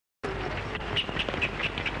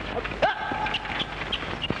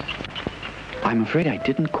I'm afraid I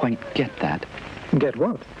didn't quite get that. Get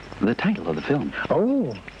what? The title of the film.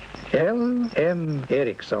 Oh, LM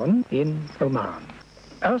Ericsson in Oman.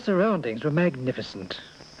 Our surroundings were magnificent,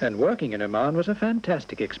 and working in Oman was a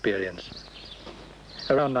fantastic experience.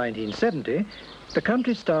 Around 1970, the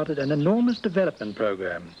country started an enormous development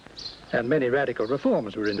program, and many radical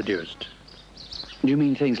reforms were introduced. You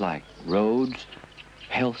mean things like roads,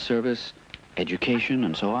 health service, education,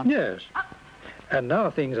 and so on? Yes. And now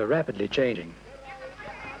things are rapidly changing.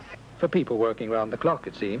 For people working round the clock,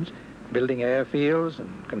 it seems, building airfields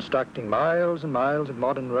and constructing miles and miles of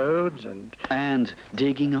modern roads And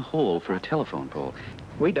digging a hole for a telephone pole.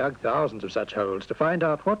 We dug thousands of such holes to find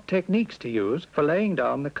out what techniques to use for laying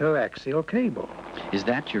down the coaxial cable. Is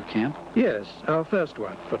that your camp? Yes, our first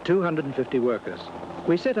one, for 250 workers.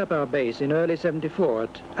 We set up our base in early '74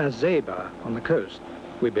 at Azeba on the coast.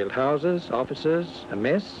 We built houses, offices, a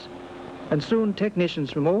mess, and soon technicians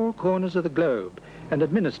from all corners of the globe, and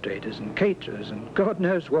administrators and caterers and God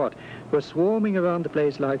knows what, were swarming around the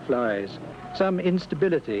place like flies. Some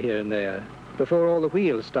instability here and there, before all the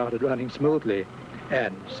wheels started running smoothly.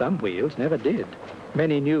 And some wheels never did.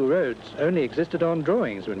 Many new roads only existed on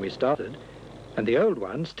drawings when we started, and the old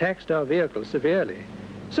ones taxed our vehicles severely.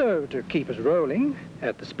 So, to keep us rolling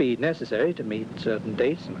at the speed necessary to meet certain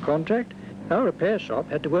dates in the contract, our repair shop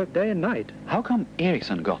had to work day and night. How come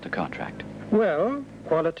Ericsson got the contract? Well,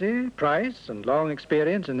 quality, price, and long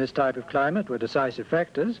experience in this type of climate were decisive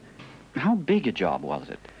factors. How big a job was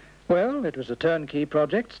it? Well, it was a turnkey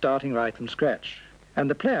project starting right from scratch, and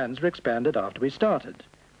the plans were expanded after we started.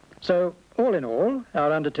 So, all in all,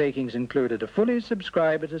 our undertakings included a fully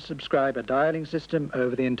subscriber-to-subscriber dialing system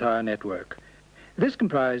over the entire network. This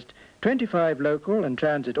comprised 25 local and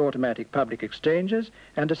transit automatic public exchanges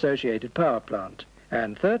and associated power plant,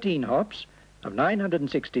 and 13 hops of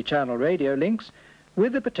 960 channel radio links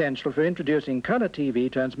with the potential for introducing color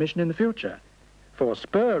TV transmission in the future. For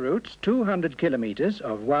spur routes, 200 kilometers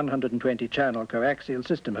of 120 channel coaxial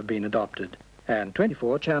system have been adopted, and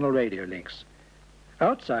 24 channel radio links.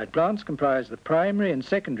 Outside plants comprise the primary and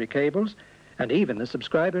secondary cables and even the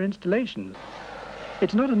subscriber installations.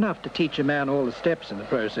 It's not enough to teach a man all the steps in the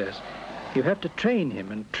process. You have to train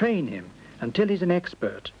him until he's an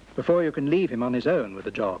expert before you can leave him on his own with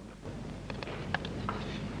the job.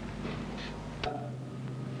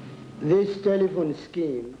 This telephone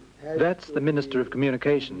scheme... That's the Minister of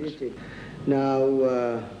Communications.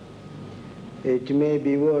 Now, it may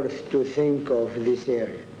be worth to think of this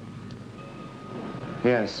area.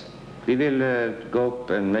 Yes, we will go up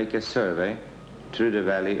and make a survey through the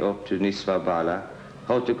valley up to Niswa Bala,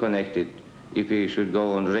 how to connect it, if we should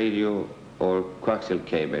go on radio or coaxial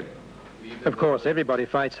cable. Of course, everybody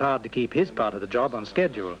fights hard to keep his part of the job on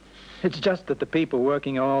schedule. It's just that the people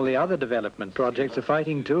working on all the other development projects are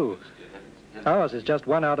fighting too. Ours is just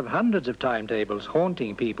one out of hundreds of timetables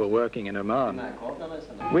haunting people working in Oman.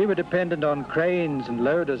 We were dependent on cranes and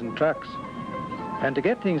loaders and trucks. And to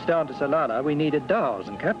get things down to Salalah, we needed dhows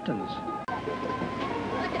and captains.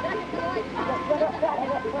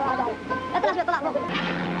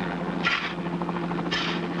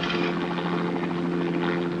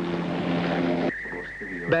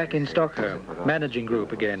 Back in Stockholm, managing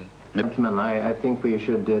group again. Gentlemen, I think we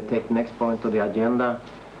should take the next point of the agenda.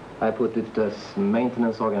 I put it as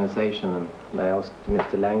maintenance organization, and I asked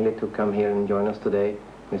Mr. Langley to come here and join us today.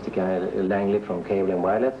 Mr. Langley from Cable and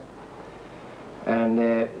Wireless. And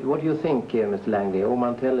what do you think, Mr. Langley?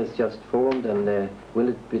 Omantel is just formed, and will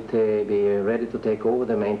it be ready to take over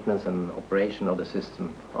the maintenance and operation of the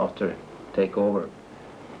system after takeover?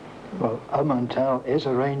 Well, Omantel is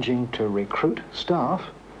arranging to recruit staff,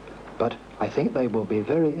 but I think they will be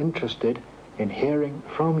very interested in hearing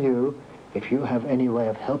from you if you have any way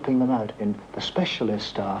of helping them out in the specialist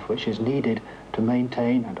staff which is needed to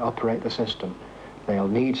maintain and operate the system. They'll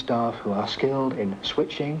need staff who are skilled in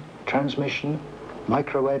switching, transmission,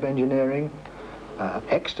 microwave engineering,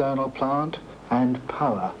 external plant, and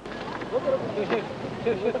power.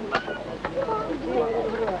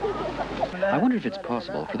 I wonder if it's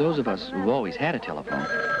possible for those of us who've always had a telephone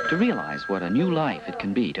to realize what a new life it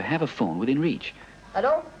can be to have a phone within reach.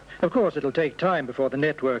 Hello? Of course, it'll take time before the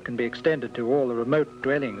network can be extended to all the remote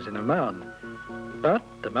dwellings in Oman. But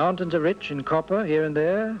the mountains are rich in copper here and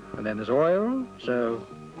there, and then there's oil, so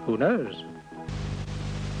who knows?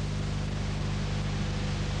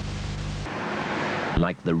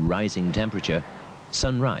 Like the rising temperature,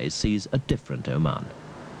 sunrise sees a different Oman.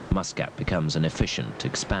 Muscat becomes an efficient,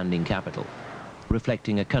 expanding capital,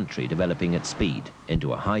 reflecting a country developing at speed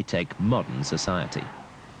into a high-tech, modern society.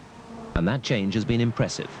 And that change has been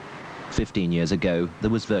impressive. 15 years ago, there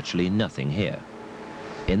was virtually nothing here.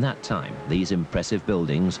 In that time, these impressive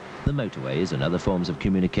buildings, the motorways and other forms of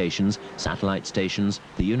communications, satellite stations,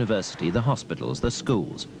 the university, the hospitals, the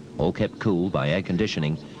schools, all kept cool by air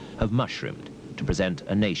conditioning, have mushroomed to present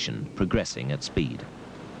a nation progressing at speed.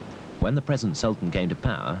 When the present Sultan came to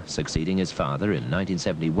power, succeeding his father in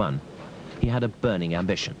 1971, he had a burning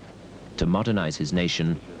ambition to modernize his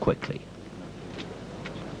nation quickly.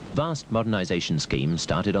 Vast modernization schemes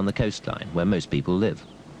started on the coastline where most people live.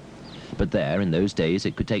 But there, in those days,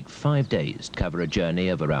 it could take 5 days to cover a journey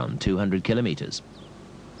of around 200 kilometers.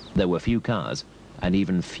 There were few cars and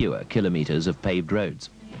even fewer kilometers of paved roads.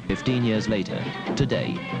 15 years later,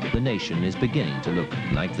 today, the nation is beginning to look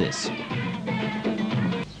like this.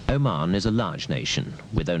 Oman is a large nation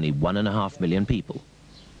with only 1.5 million people,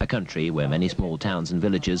 a country where many small towns and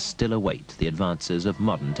villages still await the advances of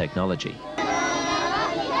modern technology.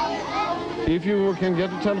 If you can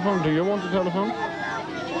get a telephone, do you want a telephone?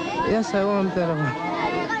 Yes, I want a telephone.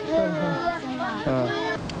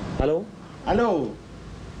 Hello? Hello?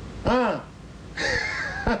 Ah!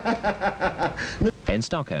 In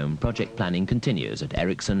Stockholm, project planning continues at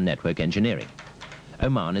Ericsson Network Engineering.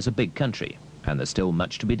 Oman is a big country, and there's still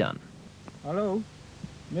much to be done. Hello?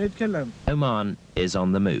 Oman is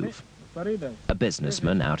on the move. A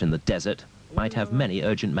businessman out in the desert might have many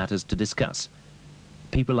urgent matters to discuss.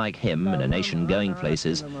 People like him in a nation going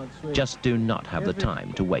places just do not have the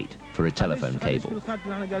time to wait for a telephone cable.